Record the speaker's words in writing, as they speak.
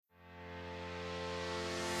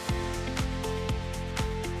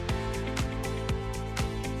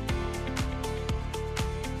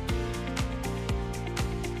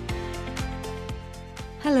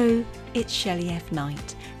Hello, it's Shelley F.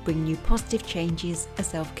 Knight, bringing you Positive Changes, a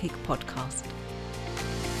Self-Kick podcast.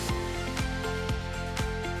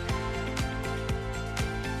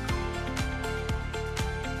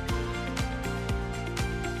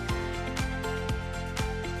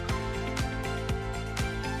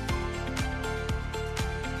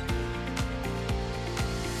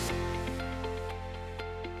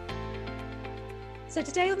 So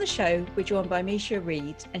today on the show, we're joined by Misha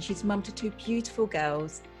Reed, and she's mum to two beautiful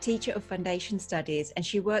girls, teacher of foundation studies, and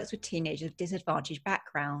she works with teenagers of disadvantaged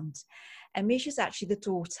backgrounds. And Misha's actually the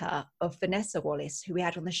daughter of Vanessa Wallace, who we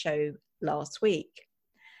had on the show last week.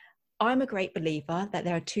 I'm a great believer that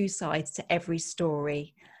there are two sides to every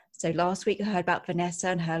story. So last week I heard about Vanessa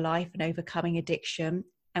and her life and overcoming addiction,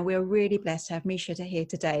 and we're really blessed to have Misha here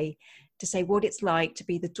today to say what it's like to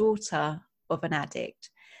be the daughter of an addict.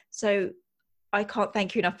 So I can't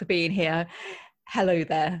thank you enough for being here. Hello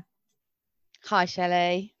there. Hi,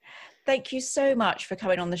 Shelley. Thank you so much for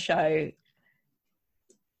coming on the show.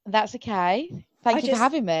 That's okay. Thank you for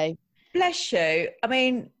having me. Bless you. I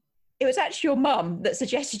mean, it was actually your mum that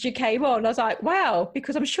suggested you came on. I was like, wow,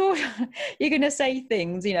 because I'm sure you're going to say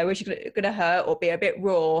things, which are going to hurt or be a bit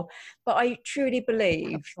raw. But I truly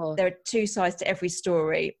believe there are two sides to every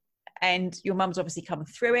story. And your mum's obviously come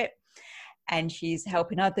through it, and she's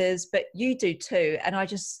helping others, but you do too. And I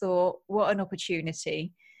just thought, what an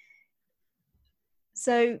opportunity.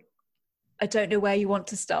 So I don't know where you want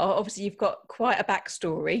to start. Obviously, you've got quite a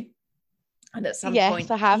backstory. And at some point...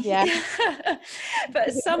 Yes, I have, yeah. But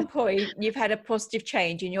at some point, you've had a positive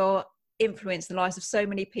change in your influence in the lives of so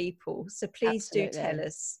many people. So please do tell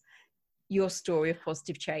us your story of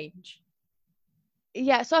positive change.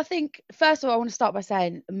 Yeah, so I think, first of all, I want to start by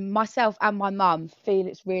saying myself and my mum feel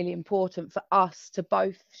it's really important for us to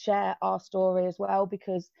both share our story as well,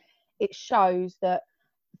 because it shows that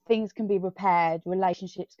things can be repaired,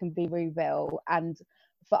 relationships can be rebuilt, and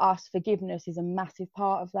for us, forgiveness is a massive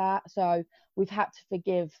part of that. So we've had to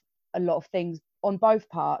forgive a lot of things on both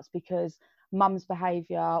parts, because mum's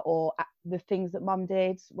behaviour or the things that mum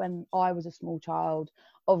did when I was a small child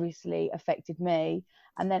obviously affected me.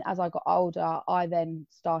 And then as I got older, I then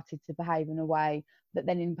started to behave in a way that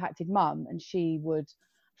then impacted mum, and she would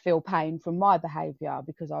feel pain from my behaviour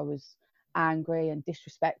because I was angry and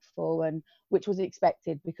disrespectful, and which was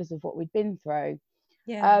expected because of what we'd been through.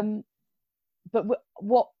 But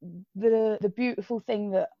what the beautiful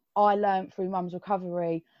thing that I learned through mum's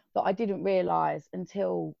recovery that I didn't realise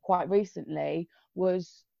until quite recently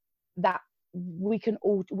was that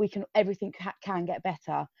everything can get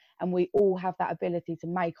better, and we all have that ability to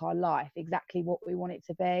make our life exactly what we want it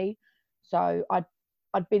to be. So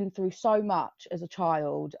I'd been through so much as a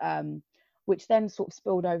child, which then sort of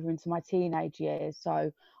spilled over into my teenage years.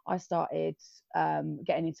 So I started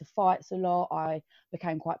getting into fights a lot. I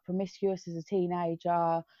became quite promiscuous as a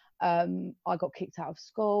teenager. I got kicked out of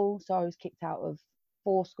school, so I was kicked out of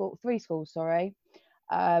three schools.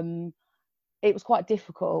 It was quite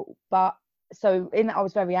difficult, but so in that I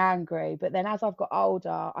was very angry. But then as I've got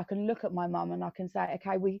older, I can look at my mum and I can say,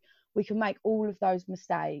 okay, we can make all of those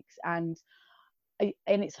mistakes, and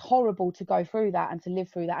it's horrible to go through that and to live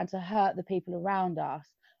through that and to hurt the people around us,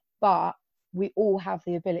 but we all have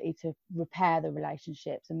the ability to repair the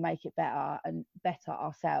relationships and make it better and better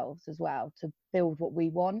ourselves as well, to build what we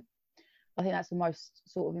want. I think that's the most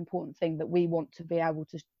sort of important thing that we want to be able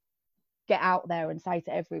to get out there and say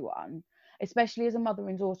to everyone, especially as a mother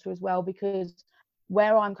and daughter as well, because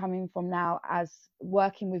where I'm coming from now, as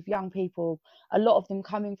working with young people, a lot of them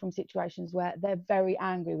coming from situations where they're very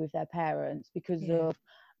angry with their parents because of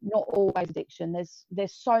not always addiction.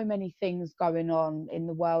 There's so many things going on in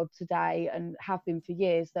the world today, and have been for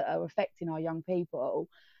years, that are affecting our young people.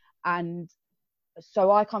 And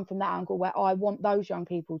so I come from that angle where I want those young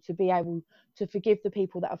people to be able to forgive the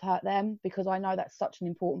people that have hurt them, because I know that's such an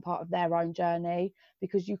important part of their own journey,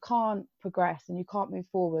 because you can't progress and you can't move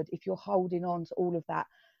forward if you're holding on to all of that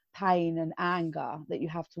pain and anger that you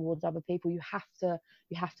have towards other people. You have to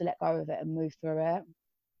let go of it and move through it.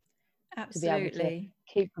 Absolutely. To be able to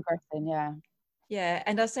keep progressing. Yeah,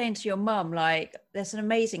 and I was saying to your mum, like, there's some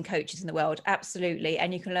amazing coaches in the world, absolutely,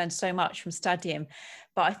 and you can learn so much from studying.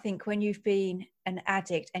 But I think when you've been an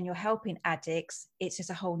addict and you're helping addicts, it's just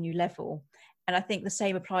a whole new level. And I think the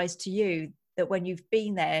same applies to you, that when you've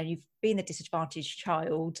been there, you've been the disadvantaged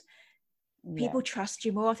child, people trust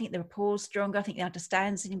you more. I think the rapport's stronger. I think they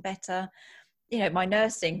understand something better. My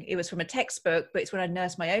nursing, it was from a textbook, but it's when I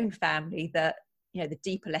nursed my own family that, the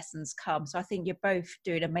deeper lessons come. So I think you're both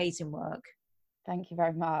doing amazing work. Thank you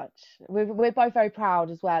very much. We're both very proud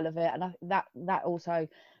as well of it, and that also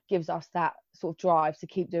gives us that sort of drive to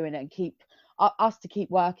keep doing it and keep us to keep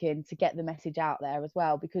working to get the message out there as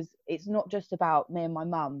well, because it's not just about me and my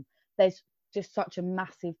mum. There's just such a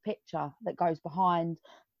massive picture that goes behind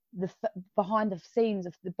the scenes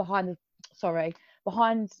of behind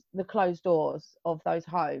the closed doors of those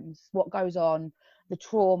homes, what goes on, the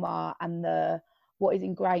trauma and the what is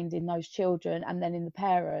ingrained in those children and then in the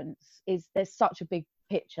parents. Is there's such a big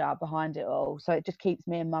picture behind it all, so it just keeps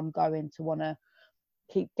me and mum going to want to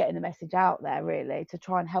keep getting the message out there, really, to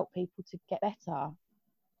try and help people to get better.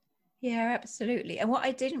 Yeah, absolutely. And what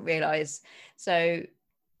I didn't realize, so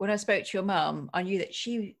when I spoke to your mum, I knew that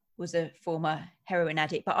she was a former heroin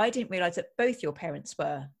addict, but I didn't realize that both your parents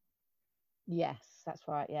were. Yes, that's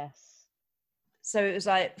right. Yes. So it was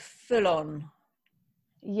like full on.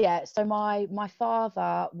 Yeah, so my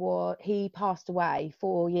father he passed away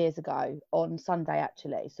 4 years ago on Sunday,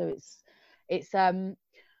 actually. So it's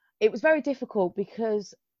it was very difficult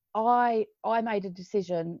because I made a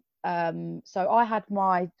decision. So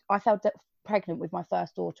I fell pregnant with my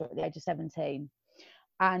first daughter at the age of 17,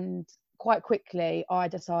 and quite quickly I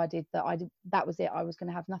decided that was it. I was going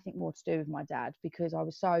to have nothing more to do with my dad,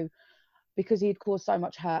 because he had caused so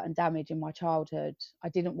much hurt and damage in my childhood. I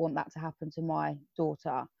didn't want that to happen to my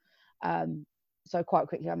daughter. So quite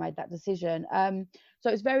quickly I made that decision. So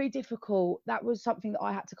it's very difficult. That was something that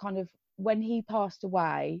I had to kind of, when he passed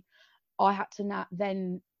away, I had to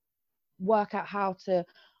then work out how to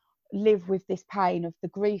live with this pain of the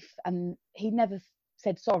grief, and he never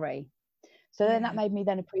said sorry. So then that made me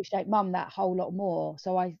then appreciate mum that whole lot more.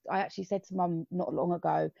 So I actually said to mum not long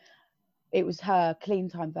ago, it was her clean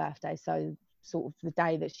time birthday, so sort of the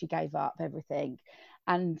day that she gave up everything,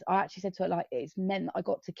 and I actually said to her, like, it's meant that I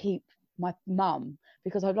got to keep my mum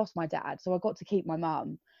because I've lost my dad, so I got to keep my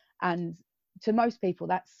mum. And to most people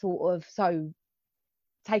that's sort of so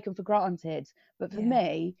taken for granted, but for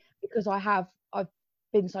me, because I've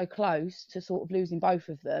been so close to sort of losing both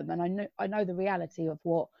of them, and I know the reality of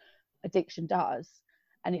what addiction does.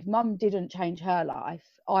 And if mum didn't change her life,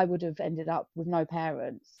 I would have ended up with no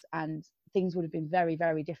parents, and things would have been very,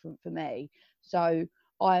 very different for me. So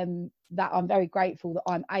I'm very grateful that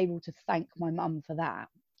I'm able to thank my mum for that.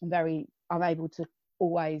 I'm able to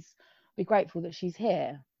always be grateful that she's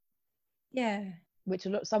here. Yeah. Which a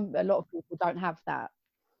lot of people don't have that.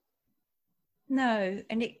 No,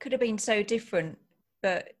 and it could have been so different,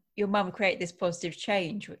 but your mum created this positive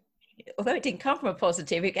change. Although it didn't come from a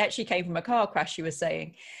positive, it actually came from a car crash, she was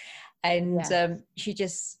saying. And she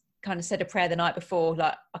just kind of said a prayer the night before,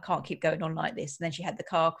 like, I can't keep going on like this. And then she had the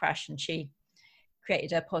car crash and she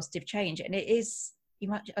created a positive change. And it is,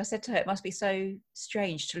 I said to her, it must be so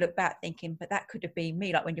strange to look back thinking, but that could have been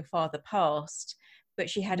me, like when your father passed, but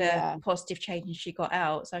she had a positive change and she got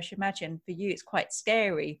out. So I should imagine for you, it's quite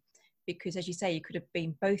scary because, as you say, you could have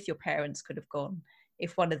been, both your parents could have gone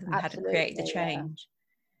if one of them hadn't created the change.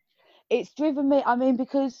 It's driven me, I mean,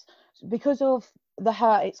 because of the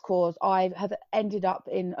hurt it's caused, I have ended up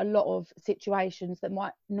in a lot of situations that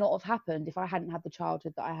might not have happened if I hadn't had the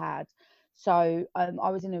childhood that I had. So I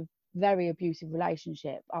was in a very abusive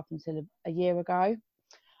relationship up until a year ago,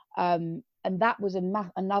 and that was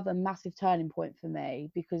another massive turning point for me,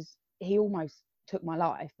 because he almost took my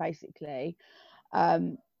life, basically.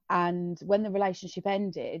 And when the relationship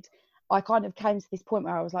ended, I kind of came to this point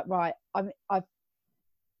where I was like, right,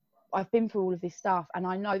 I've been through all of this stuff, and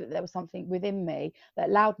I know that there was something within me that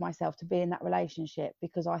allowed myself to be in that relationship,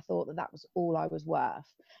 because I thought that was all I was worth.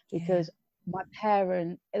 Because my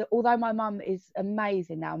parent, although my mum is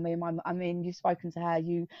amazing now, I mean, you've spoken to her,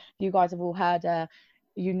 you guys have all heard her,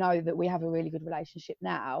 you know that we have a really good relationship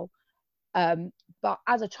now. But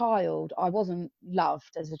as a child, I wasn't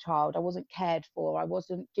loved as a child. I wasn't cared for. I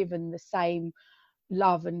wasn't given the same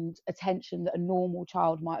love and attention that a normal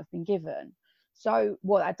child might have been given. So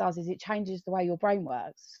what that does is it changes the way your brain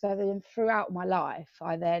works. So then throughout my life,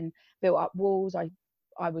 I then built up walls.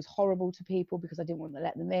 I was horrible to people because I didn't want to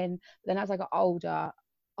let them in. But then as I got older,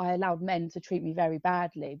 I allowed men to treat me very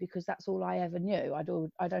badly because that's all I ever knew.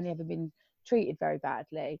 I'd only ever been treated very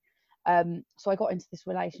badly. So I got into this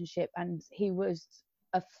relationship, and he was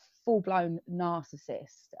a full-blown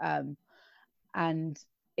narcissist. And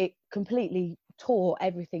it completely tore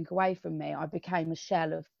everything away from me. I became a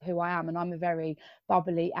shell of who I am, and I'm a very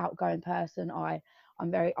bubbly, outgoing person. I'm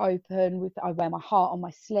very open. I wear my heart on my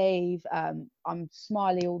sleeve. I'm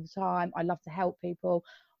smiley all the time. I love to help people.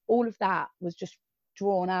 All of that was just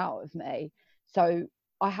drawn out of me. So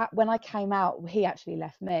when I came out, he actually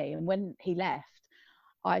left me, and when he left,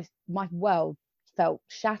 my world felt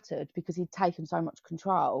shattered because he'd taken so much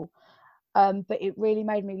control. But it really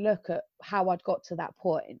made me look at how I'd got to that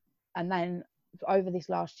point. And then over this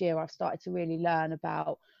last year, I've started to really learn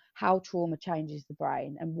about how trauma changes the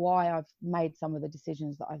brain and why I've made some of the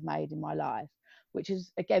decisions that I've made in my life, which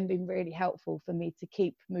has again been really helpful for me to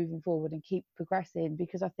keep moving forward and keep progressing,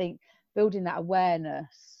 because I think building that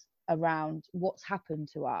awareness around what's happened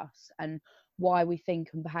to us and why we think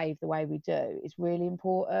and behave the way we do is really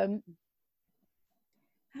important.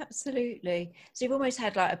 Absolutely. So you've almost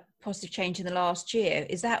had like a positive change in the last year.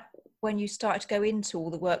 Is that when you started to go into all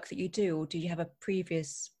the work that you do, or do you have a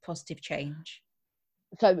previous positive change?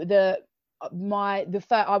 So I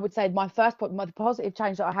would say my the positive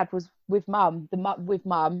change that I had was with mum,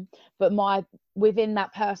 but within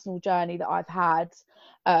that personal journey that I've had,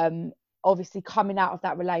 obviously coming out of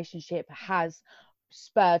that relationship has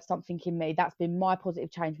spurred something in me. That's been my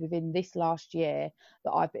positive change within this last year,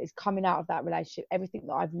 is coming out of that relationship, everything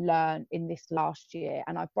that I've learned in this last year,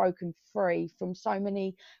 and I've broken free from so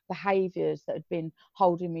many behaviors that had been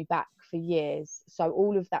holding me back for years. So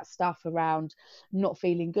all of that stuff around not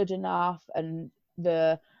feeling good enough and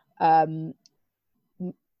the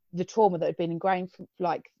trauma that had been ingrained from,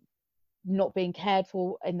 like, not being cared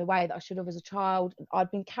for in the way that I should have as a child,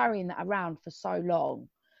 I'd been carrying that around for so long.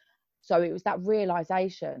 So it was that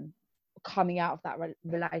realization coming out of that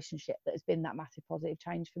relationship that has been that massive positive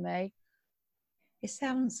change for me. It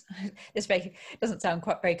sounds, doesn't sound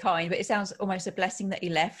quite very kind, but it sounds almost a blessing that you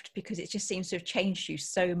left, because it just seems to have changed you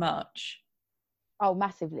so much. Oh,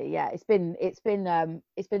 massively, yeah. It's been it's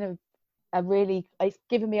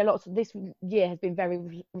given me a lot. This year has been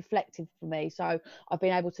very reflective for me. So I've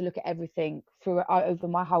been able to look at everything through over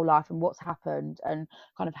my whole life and what's happened and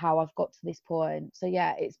kind of how I've got to this point. So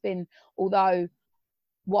yeah, it's been, although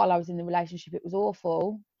while I was in the relationship it was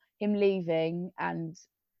awful, him leaving and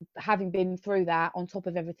having been through that on top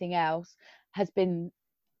of everything else has been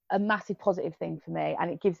a massive positive thing for me, and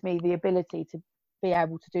it gives me the ability to be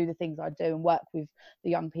able to do the things I do and work with the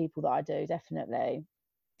young people that I do, definitely.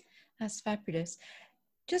 That's fabulous.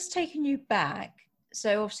 Just taking you back,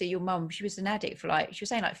 so obviously your mum, she was an addict for like, she was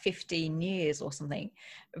saying like 15 years or something,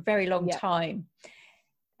 a very long time.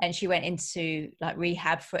 And she went into like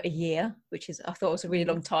rehab for a year, which is, I thought was a really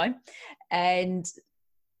long time. And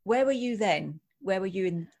where were you then? Where were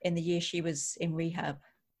you in the year she was in rehab?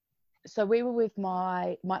 So we were with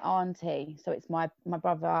my auntie. So it's my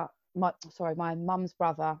mum's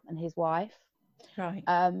brother and his wife. Right.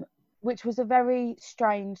 Which was a very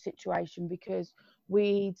strange situation because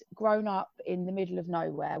we'd grown up in the middle of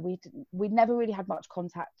nowhere. We'd never really had much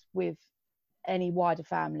contact with any wider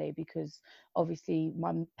family because obviously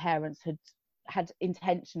my parents had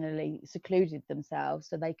intentionally secluded themselves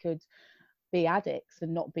so they could be addicts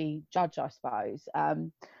and not be judged, I suppose.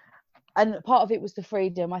 And part of it was the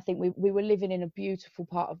freedom. I think we were living in a beautiful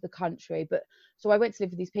part of the country, but so I went to live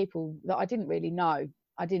with these people that I didn't really know.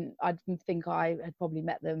 I didn't think I had probably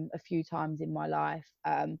met them a few times in my life.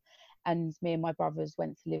 And me and my brothers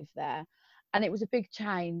went to live there, and it was a big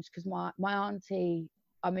change because my auntie,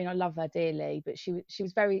 I mean, I love her dearly, but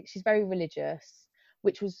she's very religious,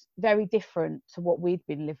 which was very different to what we'd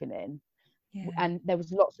been living in. Yeah. And there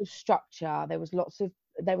was lots of structure, there was loads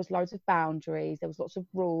of boundaries, there was lots of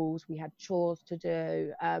rules, we had chores to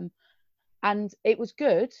do, and it was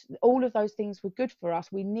good. All of those things were good for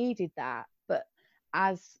us, we needed that. But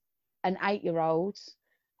as an 8-year-old,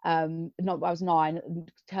 not, I was 9,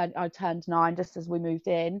 I turned 9 just as we moved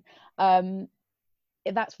in.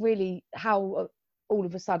 That's really how all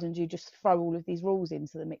of a sudden you just throw all of these rules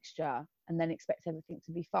into the mixture and then expect everything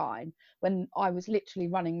to be fine, when I was literally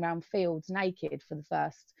running around fields naked for the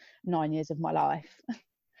first 9 years of my life.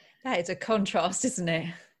 That is a contrast, isn't it?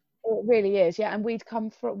 It really is, yeah. And we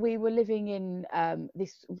were living in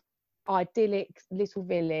this idyllic little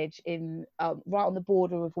village in right on the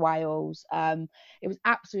border of Wales. It was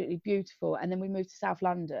absolutely beautiful, and then we moved to South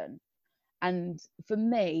London, and for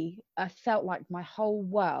me, I felt like my whole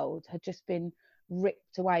world had just been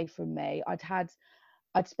ripped away from me.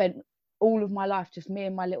 I'd spent all of my life just me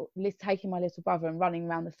and taking my little brother and running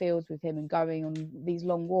around the fields with him and going on these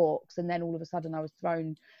long walks, and then all of a sudden I was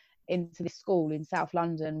thrown into this school in South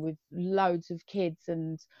London with loads of kids,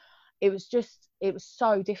 and it was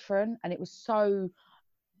so different, and it was so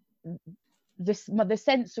the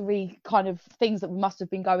sensory kind of things that must have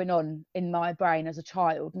been going on in my brain as a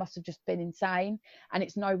child must have just been insane. And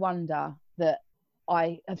it's no wonder that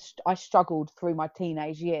I struggled through my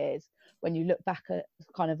teenage years when you look back at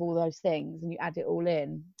kind of all those things and you add it all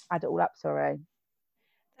up, sorry.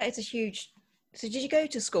 That is a huge. So did you go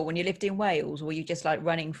to school when you lived in Wales, or were you just like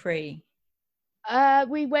running free?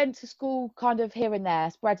 We went to school kind of here and there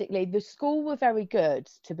sporadically. The school were very good,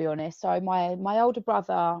 to be honest. So my older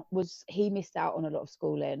brother he missed out on a lot of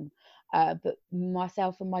schooling. But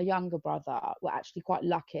myself and my younger brother were actually quite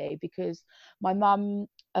lucky, because my mum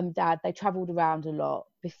and dad, they travelled around a lot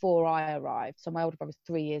before I arrived. So my older brother's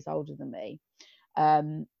 3 years older than me.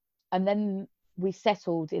 And then we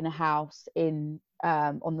settled in a house on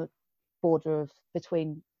the border of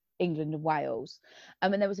between England and Wales.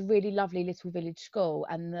 And there was a really lovely little village school,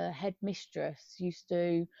 and the headmistress used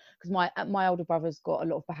to, because my older brother's got a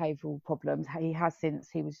lot of behavioural problems. He has since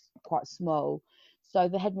he was quite small. So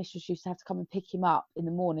the headmistress used to have to come and pick him up in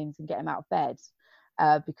the mornings and get him out of bed,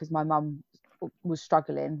 because my mum was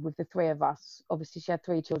struggling with the three of us. Obviously, she had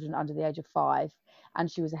three children under the age of 5, and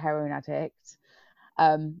she was a heroin addict.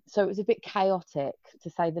 So it was a bit chaotic, to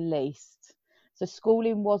say the least. So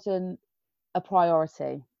schooling wasn't a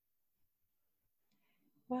priority.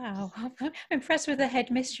 Wow, I'm impressed with the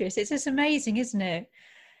headmistress. It's just amazing, isn't it?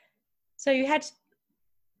 So you had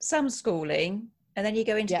some schooling, and then you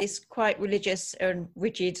go into this quite religious and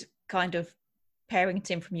rigid kind of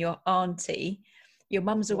parenting from your auntie. Your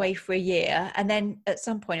mum's away for a year, and then at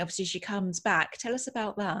some point, obviously, she comes back. Tell us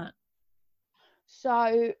about that.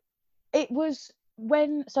 So it was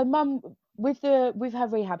mum, with her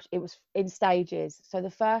rehab, it was in stages. So the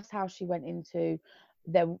first house she went into,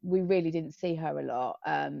 we really didn't see her a lot.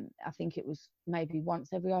 I think it was maybe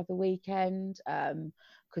once every other weekend,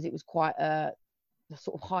 because it was quite a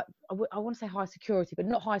sort of high, I want to say high security, but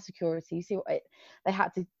not high security. You see they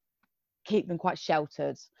had to keep them quite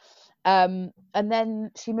sheltered. And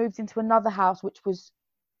then she moved into another house,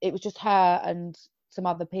 it was just her and some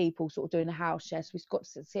other people sort of doing a house share, so we got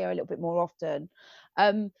to see her a little bit more often.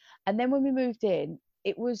 And then when we moved in,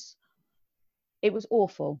 it was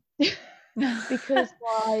awful because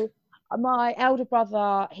my eldest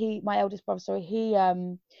brother, sorry, he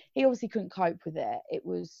obviously couldn't cope with it. It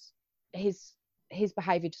was his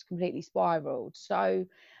behavior just completely spiraled. So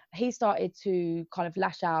he started to kind of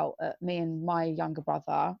lash out at me and my younger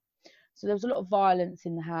brother. So there was a lot of violence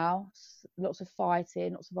in the house, lots of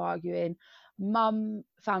fighting, lots of arguing. Mum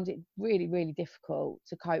found it really, really difficult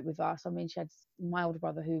to cope with us. I mean, she had my older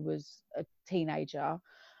brother, who was a teenager.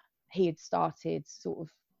 He had started sort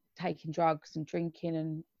of taking drugs and drinking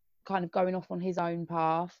and kind of going off on his own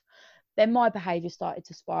path. Then my behaviour started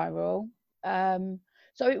to spiral.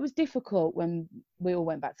 So it was difficult when we all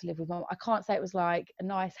went back to live with Mum. I can't say it was like a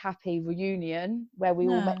nice, happy reunion where we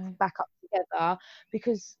all met back up together,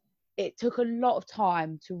 because it took a lot of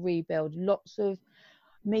time to rebuild, lots of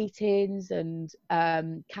meetings and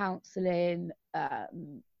counselling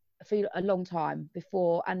for a long time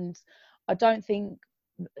before. And I don't think,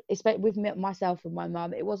 especially with myself and my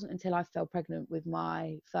mum, it wasn't until I fell pregnant with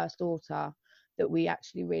my first daughter that we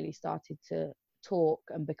actually really started to talk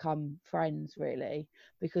and become friends, really,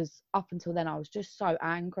 because up until then I was just so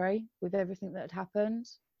angry with everything that had happened.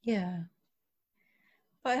 Yeah,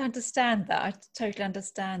 I understand that. I totally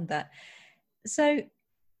understand that. So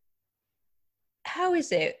how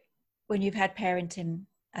is it when you've had parenting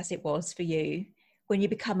as it was for you, when you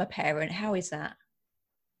become a parent? How is that?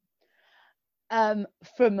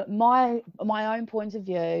 From my own point of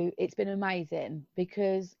view, it's been amazing,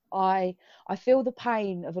 because I feel the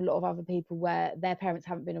pain of a lot of other people where their parents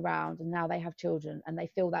haven't been around and now they have children and they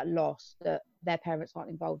feel that loss that their parents aren't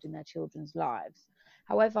involved in their children's lives.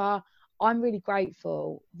 However, I'm really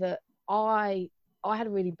grateful that I had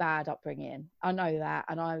a really bad upbringing. I know that,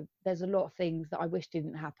 and there's a lot of things that I wish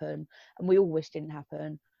didn't happen, and we all wish didn't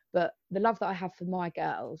happen. But the love that I have for my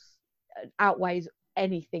girls outweighs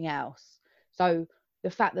anything else. So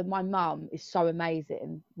the fact that my mum is so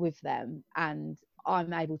amazing with them and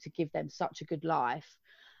I'm able to give them such a good life,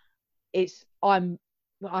 I'm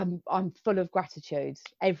full of gratitude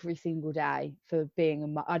every single day for being a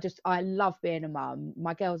mum. I love being a mum.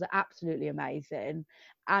 My girls are absolutely amazing,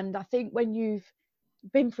 and I think when you've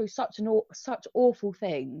been through such awful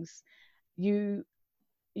things, you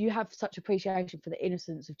have such appreciation for the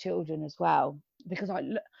innocence of children as well. Because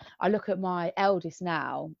I look at my eldest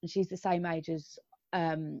now, and she's the same age as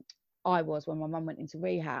I was when my mum went into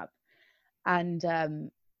rehab, and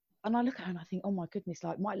I look at her and I think, oh my goodness,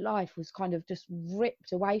 like my life was kind of just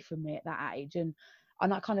ripped away from me at that age, and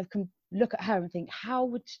I kind of can look at her and think, how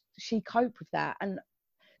would she cope with that? And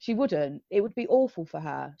she wouldn't. It would be awful for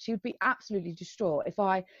her. She would be absolutely distraught if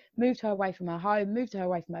I moved her away from her home, moved her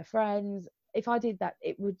away from her friends. If I did that,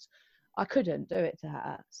 I couldn't do it to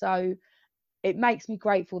her. So it makes me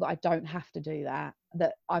grateful that I don't have to do that,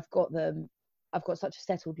 that I've got such a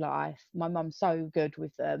settled life. My mum's so good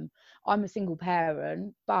with them. I'm a single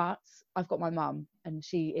parent, but I've got my mum, and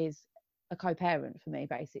she is a co-parent for me,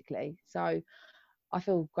 basically. So I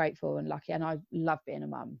feel grateful and lucky, and I love being a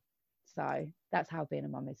mum. So that's how being a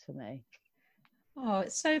mum is for me. Oh,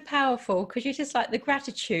 it's so powerful because you're just like the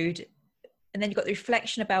gratitude, and then you've got the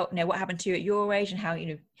reflection about, you know, what happened to you at your age and how, you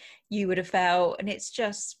know, you would have felt. And it's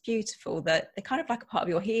just beautiful that they're kind of like a part of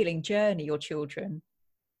your healing journey, your children.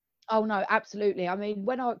 Oh no, absolutely. I mean,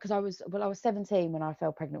 because I was 17 when I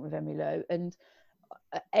fell pregnant with Emmylou, and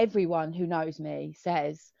everyone who knows me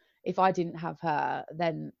says if I didn't have her,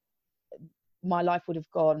 then my life would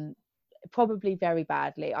have gone probably very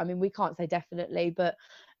badly. I mean, we can't say definitely, but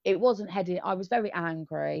it wasn't heading. I was very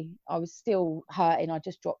angry. I was still hurting. I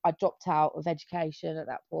dropped out of education at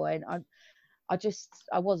that point.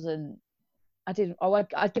 I wasn't. I didn't.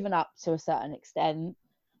 I'd given up to a certain extent.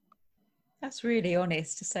 That's really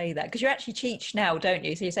honest to say that, because you actually teach now, don't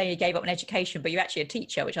you? So you're saying you gave up on education, but you're actually a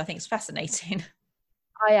teacher, which I think is fascinating.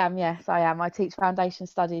 I am, yes, I am. I teach foundation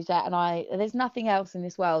studies, yeah, and there's nothing else in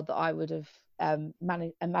this world that I would have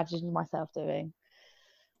imagined myself doing.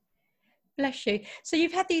 Bless you. So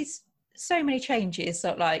you've had these so many changes,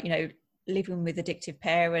 so like, you know, living with addictive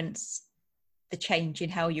parents, the change in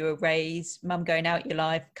how you were raised, mum going out your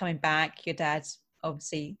life, coming back, your dad's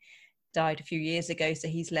obviously died a few years ago, so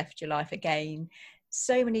he's left your life again.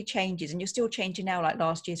 So many changes, and you're still changing now, like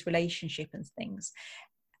last year's relationship and things.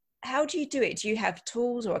 How do you do it? Do you have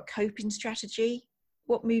tools or a coping strategy?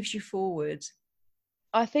 What moves you forward?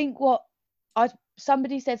 I think what I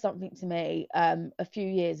somebody said something to me a few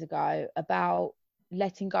years ago about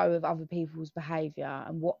letting go of other people's behaviour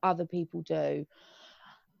and what other people do,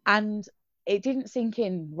 and it didn't sink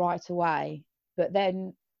in right away. But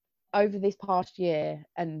then over this past year,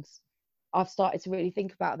 and I've started to really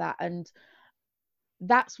think about that, and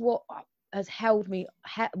that's what has held me,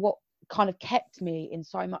 what kind of kept me in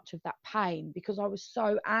so much of that pain, because I was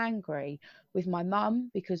so angry with my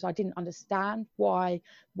mum because I didn't understand why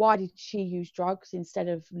did she use drugs instead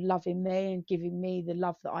of loving me and giving me the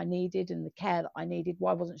love that I needed and the care that I needed.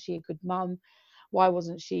 Why wasn't she a good mum? Why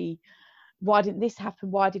didn't this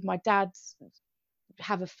happen? Why did my dad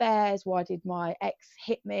have affairs? Why did my ex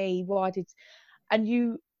hit me? And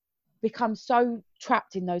you become so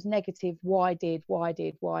trapped in those negative why did,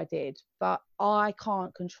 but I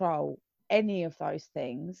can't control any of those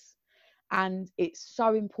things. And it's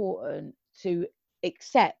so important to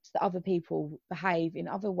accept that other people behave in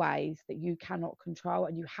other ways that you cannot control,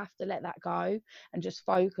 and you have to let that go and just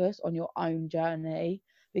focus on your own journey,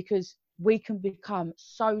 because we can become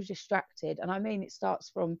so distracted. And I mean, it starts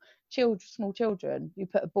from small children. You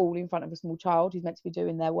put a ball in front of a small child who's meant to be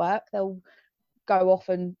doing their work, they'll go off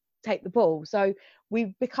and take the ball. So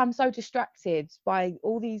we've become so distracted by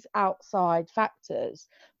all these outside factors,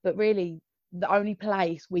 but really the only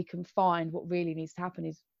place we can find what really needs to happen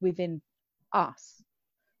is within us.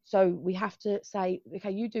 So we have to say,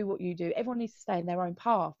 okay, you do what you do. Everyone needs to stay in their own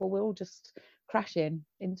path, or we're all just crashing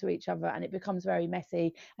into each other, and it becomes very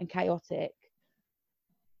messy and chaotic.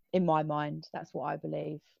 In my mind, that's what I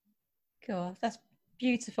believe. God, that's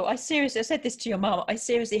beautiful. I said this to your mum. I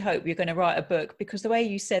seriously hope you're going to write a book, because the way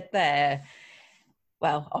you said there,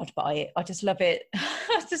 well, I'd buy it. I just love it.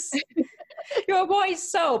 I just, you're a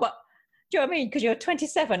wise soul, but do you know what I mean? Because you're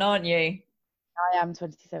 27, aren't you? I am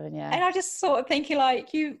 27, yeah. And I just sort of thinking,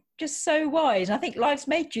 like, you just so wise. And I think life's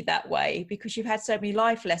made you that way because you've had so many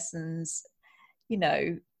life lessons, you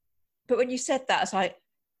know. But when you said that, it's like,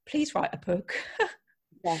 please write a book.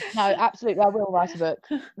 Yeah, no, absolutely. I will write a book.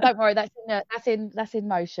 Don't worry, that's in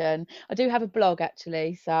motion. I do have a blog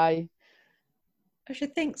actually, so I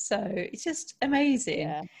should think so. It's just amazing.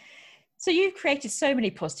 yeah. So you've created so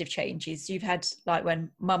many positive changes. You've had, like,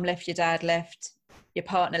 when mum left, your dad left, your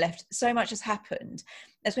partner left, so much has happened.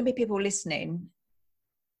 There's going to be people listening.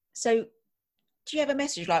 So do you have a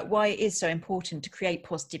message, like why it is so important to create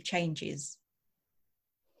positive changes?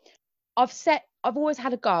 I've always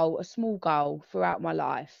had a goal, a small goal throughout my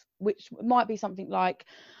life, which might be something like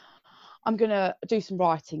I'm gonna do some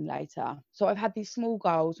writing later. So I've had these small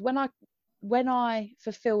goals. When I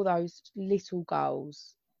fulfill those little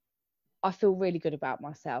goals, I feel really good about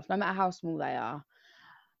myself, no matter how small they are.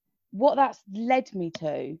 What that's led me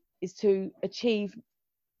to is to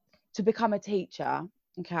become a teacher.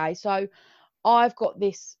 Okay, so I've got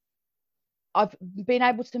this I've been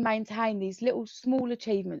able to maintain these little small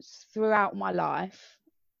achievements throughout my life,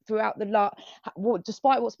 throughout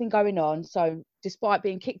despite what's been going on. So, despite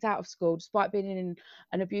being kicked out of school, despite being in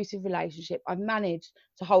an abusive relationship, I've managed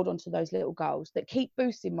to hold on to those little goals that keep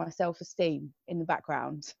boosting my self-esteem in the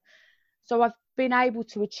background. So, I've been able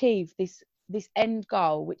to achieve this end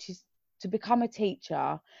goal, which is to become a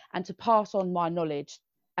teacher and to pass on my knowledge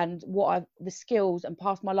and the skills, and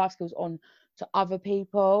pass my life skills on to other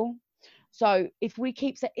people. So if we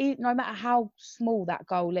keep no matter how small that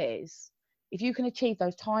goal is, if you can achieve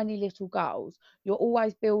those tiny little goals, you're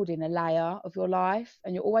always building a layer of your life,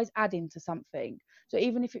 and you're always adding to something. So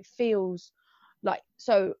even if it feels like,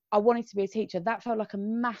 so I wanted to be a teacher, that felt like a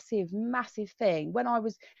massive, massive thing. When I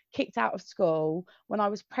was kicked out of school, when I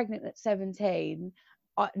was pregnant at 17,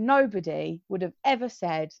 nobody would have ever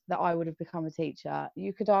said that I would have become a teacher.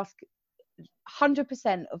 You could ask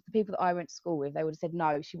 100% of the people that I went to school with, they would have said,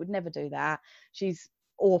 no, she would never do that. She's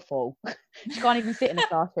awful. She can't even sit in a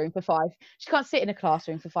classroom for she can't sit in a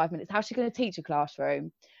classroom for 5 minutes. How's she going to teach a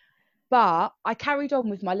classroom? But I carried on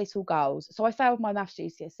with my little goals. So I failed my maths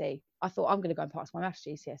GCSE. I thought, I'm going to go and pass my maths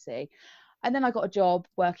GCSE. And then I got a job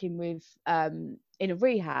working with in a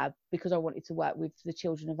rehab, because I wanted to work with the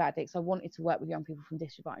children of addicts. I wanted to work with young people from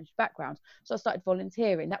disadvantaged backgrounds. So I started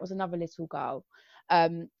volunteering. That was another little goal.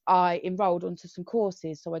 I enrolled onto some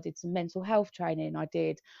courses. So I did some mental health training. I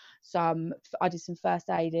did some first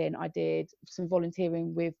aiding. I did some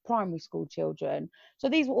volunteering with primary school children. So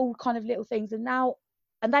these were all kind of little things. And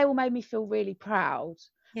they all made me feel really proud.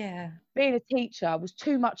 Yeah. Being a teacher was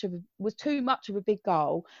too much of a big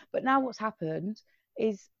goal. But now what's happened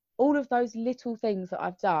is all of those little things that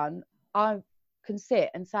I've done, I can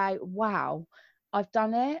sit and say, wow, I've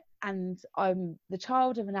done it. And I'm the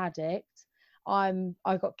child of an addict. I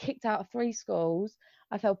got kicked out of 3 schools.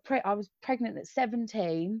 I was pregnant at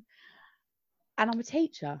 17, and I'm a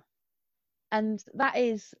teacher. And that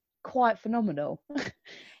is quite phenomenal.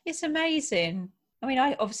 It's amazing. I mean,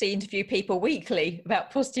 I obviously interview people weekly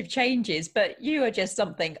about positive changes, but you are just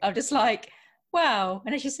something. I'm just like, wow.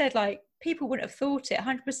 And as you said, like, people wouldn't have thought it.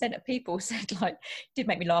 100% of people said, like, did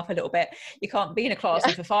make me laugh a little bit. You can't be in a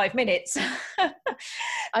classroom for 5 minutes.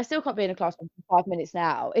 I still can't be in a classroom for 5 minutes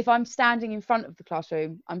now. If I'm standing in front of the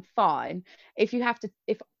classroom, I'm fine. If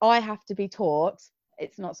I have to be taught,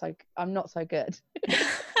 I'm not so good.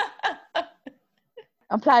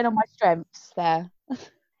 I'm playing on my strengths there.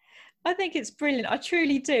 I think it's brilliant. I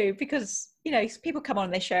truly do, because, you know, people come on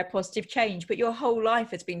and they share positive change, but your whole life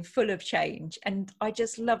has been full of change. And I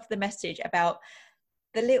just love the message about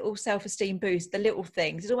the little self-esteem boost, the little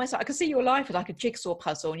things. It's almost like I can see your life as like a jigsaw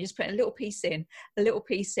puzzle, and you just put a little piece in,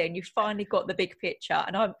 you've finally got the big picture.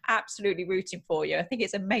 And I'm absolutely rooting for you. I think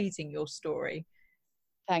it's amazing, your story.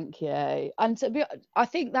 Thank you. And I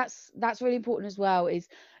think that's really important as well, is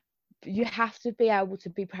you have to be able to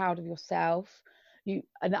be proud of yourself.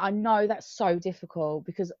 And I know that's so difficult,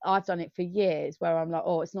 because I've done it for years, where I'm like,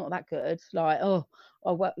 oh, it's not that good. Like, oh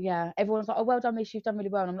well, yeah. Everyone's like, oh, well done, Mish, you've done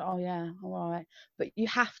really well. And I'm like, oh yeah, all right. But you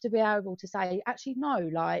have to be able to say, actually, no,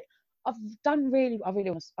 like, I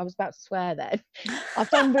was about to swear then.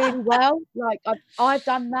 I've done really well. Like, I've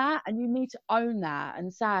done that, and you need to own that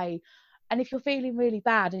and say. And if you're feeling really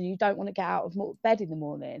bad and you don't want to get out of bed in the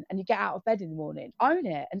morning, and you get out of bed in the morning, own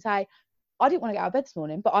it and say, I didn't want to get out of bed this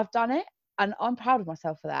morning, but I've done it. And I'm proud of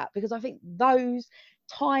myself for that, because I think those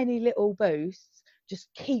tiny little boosts just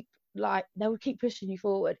they will keep pushing you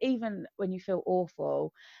forward, even when you feel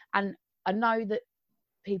awful. And I know that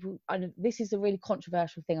this is a really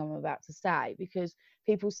controversial thing I'm about to say, because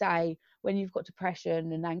people say when you've got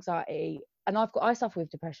depression and anxiety, and I suffer with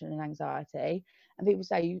depression and anxiety, and people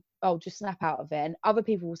say, oh, just snap out of it. And other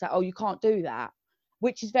people will say, oh, you can't do that,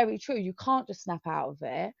 which is very true. You can't just snap out of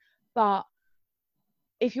it. But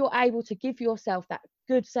if you're able to give yourself that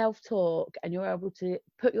good self-talk, and you're able to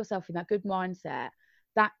put yourself in that good mindset,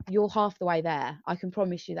 that you're half the way there. I can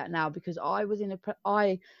promise you that now, because I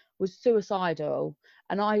was suicidal,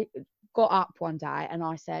 and I got up one day and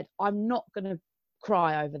I said, I'm not going to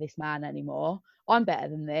cry over this man anymore. I'm better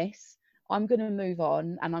than this. I'm going to move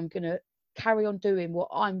on, and I'm going to carry on doing what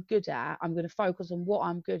I'm good at. I'm going to focus on what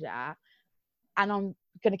I'm good at, and I'm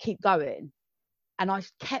going to keep going. And I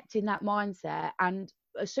kept in that mindset. And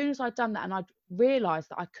as soon as I'd done that, and I'd realised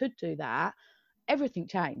that I could do that, everything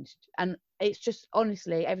changed. And it's just,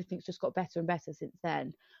 honestly, everything's just got better and better since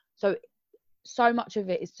then. So much of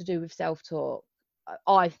it is to do with self-talk,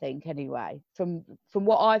 I think, anyway. From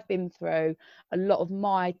what I've been through, a lot of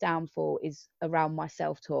my downfall is around my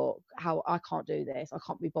self-talk. How I can't do this, I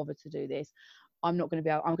can't be bothered to do this, I'm going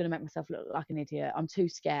to make myself look like an idiot, I'm too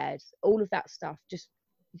scared. All of that stuff,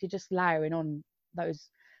 you're just layering on those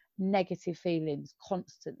negative feelings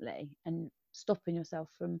constantly, and stopping yourself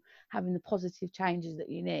from having the positive changes that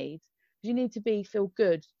you need. You need to feel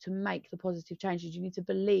good to make the positive changes. You need to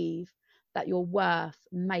believe that you're worth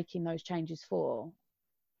making those changes for.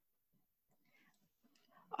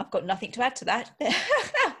 I've got nothing to add to that.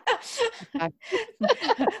 Okay.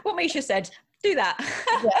 What Misha said, do that.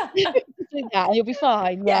 Yeah. Do that and you'll be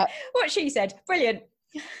fine. Yeah. What she said, brilliant.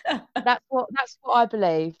 That's what I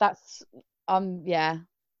believe. That's yeah.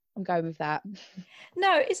 I'm going with that.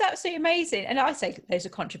 No, it's absolutely amazing. And I say those are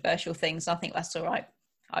controversial things. I think that's all right.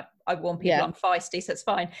 I warn people Yeah. I'm feisty, so it's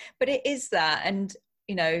fine. But it is that. And,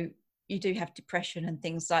 you know, you do have depression and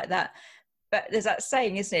things like that. But there's that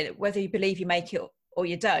saying, isn't it? Whether you believe you make it or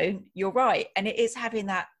you don't, you're right. And it is having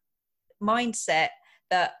that mindset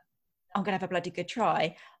that I'm going to have a bloody good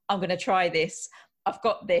try. I'm going to try this. I've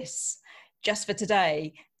got this just for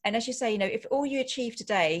today. And as you say, you know, if all you achieve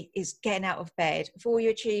today is getting out of bed, if all you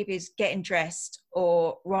achieve is getting dressed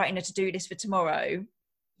or writing a to-do list for tomorrow,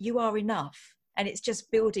 you are enough. And it's just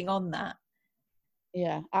building on that.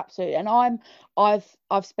 Yeah, absolutely. And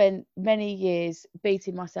I've spent many years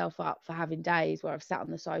beating myself up for having days where I've sat on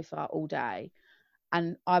the sofa all day,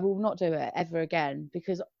 and I will not do it ever again,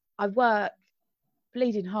 because I work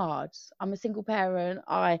bleeding hard. I'm a single parent.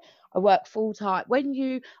 I work full time.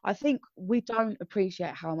 I think we don't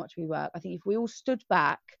appreciate how much we work. I think if we all stood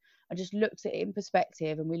back and just looked at it in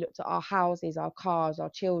perspective, and we looked at our houses, our cars, our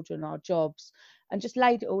children, our jobs, and just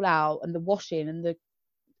laid it all out, and the washing and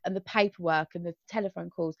the paperwork and the telephone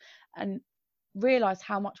calls, and realised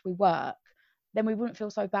how much we work, then we wouldn't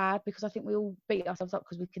feel so bad, because I think we all beat ourselves up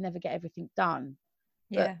because we can never get everything done.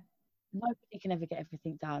 Yeah. But nobody can ever get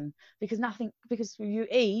everything done, because you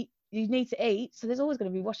need to eat, so there's always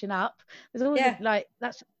going to be washing up, there's always Yeah.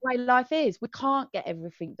 that's the way life is. We can't get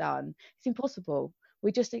everything done, it's impossible.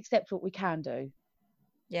 We just accept what we can do.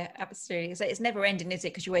 Yeah, absolutely. So it's never ending, is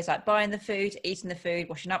it? Because you're always like buying the food, eating the food,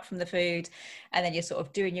 washing up from the food, and then you're sort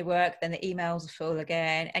of doing your work, then the emails are full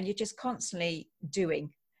again, and you're just constantly doing.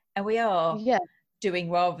 And we are Yeah, doing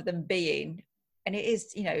rather than being. And it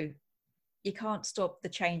is, you know, you can't stop the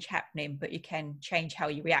change happening, but you can change how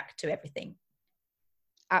you react to everything.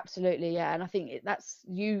 absolutely. Yeah, and I think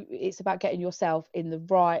it's about getting yourself in the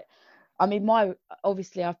right. I mean,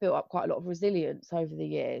 obviously I've built up quite a lot of resilience over the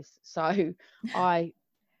years, so I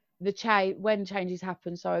when changes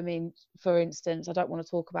happen. So, I mean, for instance, I don't want to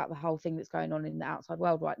talk about the whole thing that's going on in the outside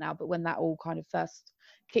world right now, but when that all kind of first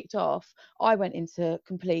kicked off, I went into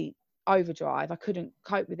complete overdrive. I couldn't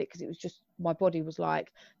cope with it, because it was just, my body was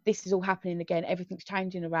like, this is all happening again. Everything's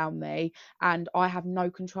changing around me, and I have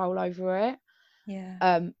no control over it.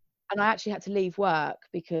 Yeah. And I actually had to leave work,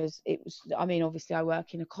 because it was, I mean, obviously I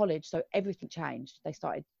work in a college, so everything changed. They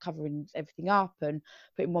started covering everything up and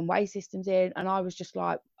putting one-way systems in, and I was just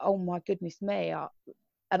like, oh my goodness me,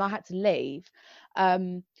 and I had to leave.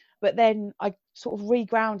 But then I sort of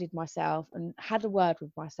regrounded myself and had a word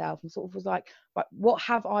with myself, and sort of was like, right, what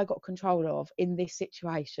have I got control of in this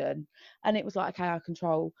situation? And it was like, okay, I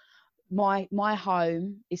control my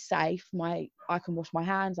home is safe. I can wash my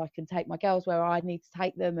hands, I can take my girls where I need to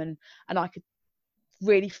take them, and I could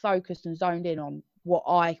really focus and zoned in on what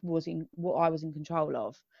I was in control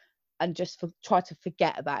of, and just try to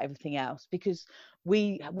forget about everything else, because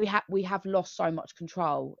we have lost so much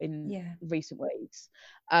control in Yeah. recent weeks.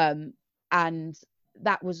 And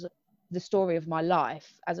that was the story of my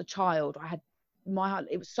life. As a child,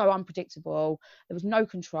 it was so unpredictable. There was no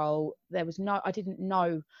control. I didn't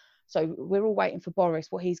know. So we're all waiting for Boris,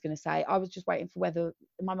 what he's going to say. I was just waiting for whether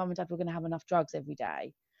my mum and dad were going to have enough drugs every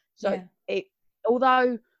day. So Yeah.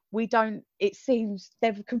 although it seems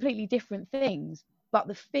they're completely different things, but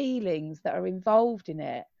the feelings that are involved in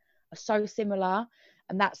it are so similar.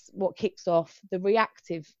 And that's what kicks off the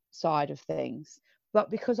reactive side of things. But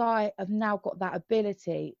because I have now got that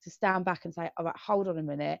ability to stand back and say, all right, hold on a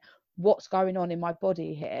minute, what's going on in my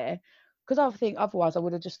body here? Because I think otherwise I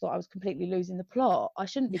would have just thought I was completely losing the plot. I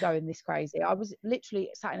shouldn't be going this crazy. I was literally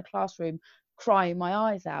sat in a classroom crying my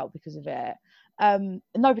eyes out because of it.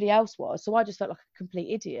 Nobody else was, so I just felt like a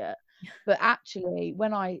complete idiot. But actually,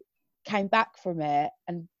 when I came back from it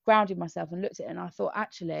and grounded myself and looked at it, and I thought,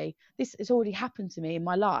 actually, this has already happened to me in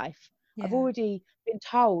my life. Yeah. I've already been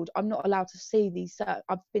told I'm not allowed to see these.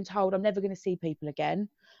 I've been told I'm never going to see people again.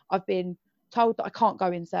 I've been told that I can't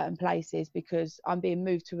go in certain places because I'm being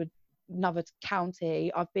moved to another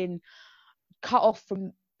county. I've been cut off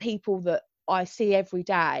from people that I see every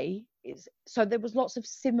day. So there was lots of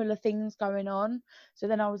similar things going on. So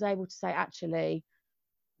then I was able to say, actually,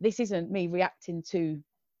 this isn't me reacting to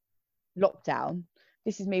lockdown.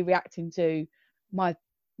 This is me reacting to my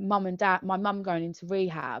my mum going into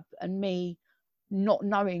rehab, and me not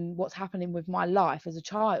knowing what's happening with my life as a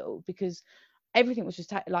child, because everything was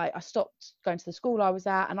just like, I stopped going to the school I was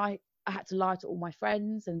at, and I had to lie to all my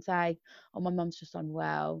friends and say, oh, my mum's just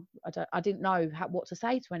unwell. I didn't know what to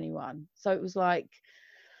say to anyone. So it was like,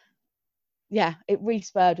 yeah, it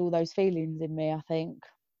re-spurred all those feelings in me, I think.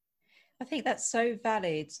 I think that's so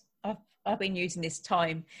valid. I've been using this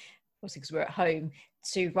time, obviously because we're at home,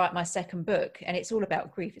 to write my second book, and it's all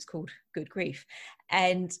about grief. It's called Good Grief.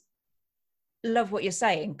 And love what you're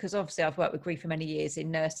saying, because obviously I've worked with grief for many years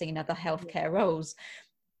in nursing and other healthcare roles.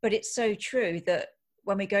 But it's so true that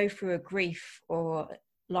when we go through a grief or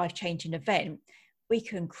life-changing event, we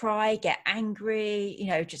can cry, get angry,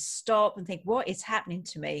 just stop and think, what is happening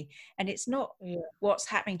to me? And it's not what's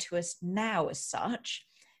happening to us now as such,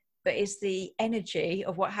 but it's the energy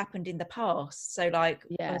of what happened in the past. So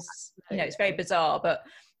it's very bizarre, but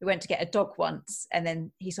we went to get a dog once and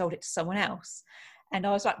then he sold it to someone else. And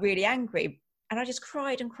I was like really angry. And I just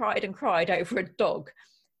cried and cried and cried over a dog.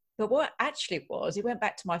 But what actually was, it went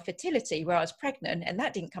back to my fertility where I was pregnant, and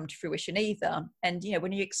that didn't come to fruition either. And,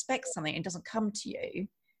 when you expect something and it doesn't come to you,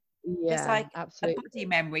 it's like absolutely. A body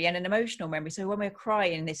memory and an emotional memory. So when we're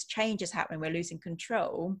crying and this change is happening, we're losing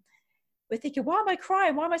control, we're thinking, why am I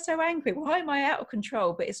crying? Why am I so angry? Why am I out of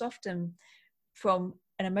control? But it's often from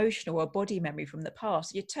an emotional or body memory from the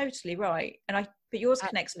past. You're totally right. But yours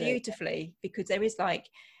connects beautifully, because there is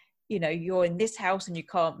you're in this house and you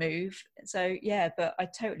can't move. So but I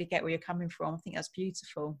totally get where you're coming from. I think that's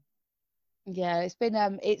beautiful. Yeah, it's been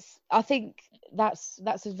I think that's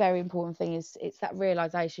a very important thing, is it's that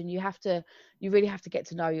realization. You really have to get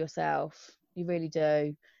to know yourself. You really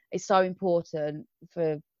do. It's so important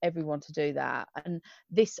for everyone to do that. And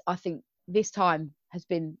I think this time has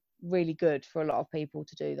been really good for a lot of people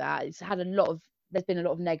to do that. There's been a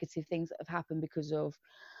lot of negative things that have happened because of,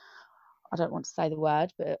 I don't want to say the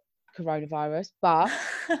word, but coronavirus, but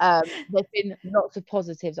there's been lots of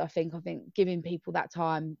positives. I think giving people that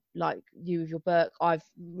time, like you with your book. I've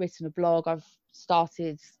written a blog, I've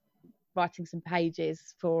started writing some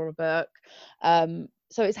pages for a book,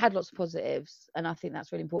 so it's had lots of positives, and I think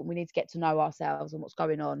that's really important. We need to get to know ourselves and what's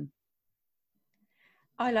going on.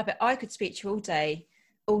 I love it. I could speak to you all day,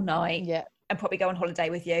 all night, and probably go on holiday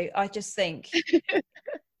with you. I just think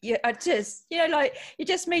you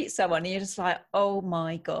just meet someone and you're just like, oh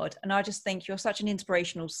my God. And I just think you're such an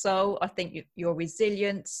inspirational soul. I think your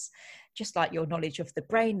resilience, just like your knowledge of the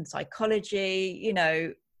brain and psychology,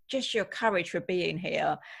 just your courage for being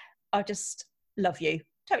here. I just love you.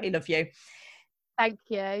 Totally love you. Thank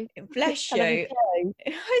you. Bless you.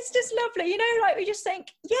 It's just lovely. We just think,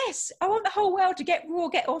 yes, I want the whole world to get raw,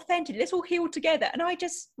 get authentic. Let's all heal together. And I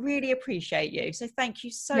just really appreciate you. So thank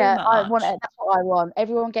you so much. I want it. That's what I want.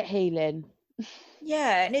 Everyone get healing.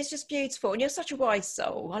 Yeah, and it's just beautiful. And you're such a wise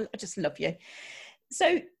soul. I just love you.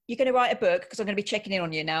 So you're going to write a book, because I'm going to be checking in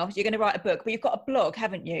on you now. You're going to write a book, but you've got a blog,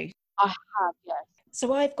 haven't you? I have, yes.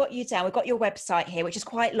 So I've got you down. We've got your website here, which is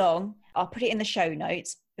quite long. I'll put it in the show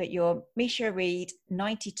notes. But you're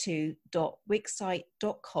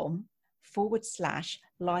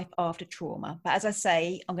mishareed92.wixsite.com/life after trauma. But as I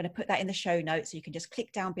say, I'm going to put that in the show notes, so you can just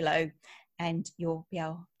click down below and you'll be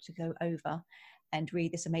able to go over and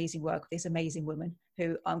read this amazing work of this amazing woman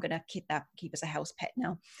who I'm going to kidnap and keep as a house pet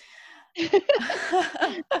now.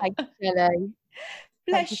 Thank you, Shelley.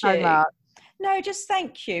 Bless you. So much. No, just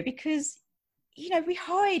thank you, because we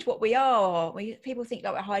hide what we are. People think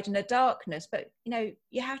like we're hiding the darkness, but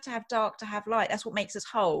you have to have dark to have light. That's what makes us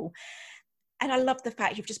whole. And I love the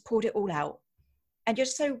fact you've just poured it all out, and you're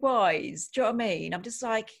so wise. Do you know what I mean? I'm just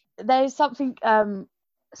like, there's something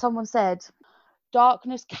someone said,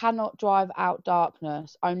 darkness cannot drive out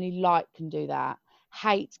darkness, only light can do that.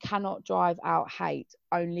 Hate cannot drive out hate,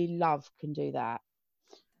 only love can do that.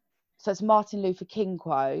 So it's Martin Luther King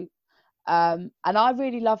quote, and I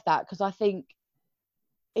really love that, because I think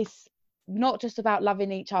it's not just about loving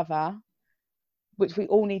each other, which we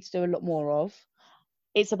all need to do a lot more of.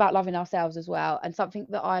 It's about loving ourselves as well. And something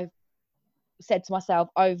that I've said to myself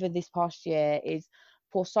over this past year is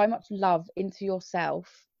pour so much love into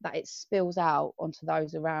yourself that it spills out onto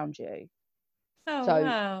those around you. Oh, so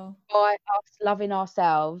wow. By us loving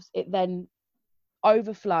ourselves, it then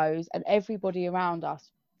overflows and everybody around us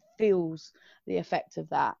feels the effect of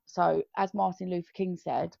that. So as Martin Luther King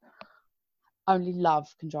said, only love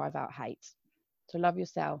can drive out hate. So love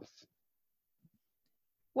yourself.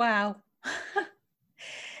 Wow.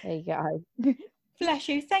 There you go. Bless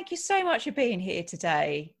you. Thank you so much for being here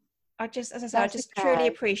today. I just truly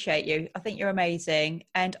appreciate you. I think you're amazing.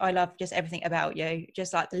 And I love just everything about you.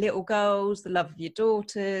 Just like the little girls, the love of your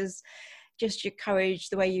daughters, just your courage,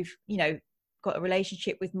 the way you've, got a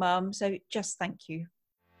relationship with mum. So just thank you.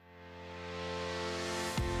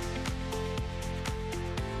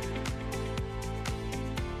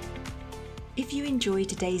 If you enjoyed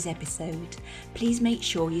today's episode, please make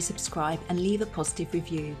sure you subscribe and leave a positive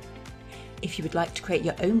review. If you would like to create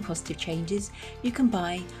your own positive changes, you can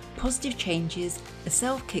buy Positive Changes, a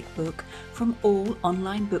self-kick book from all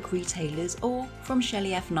online book retailers or from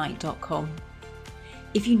shelleyfknight.com.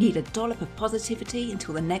 If you need a dollop of positivity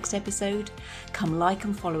until the next episode, come like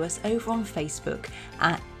and follow us over on Facebook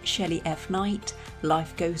at Shelley F. Knight,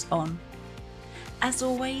 Life Goes On. As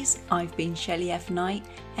always, I've been Shelley F. Knight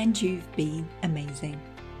and you've been amazing.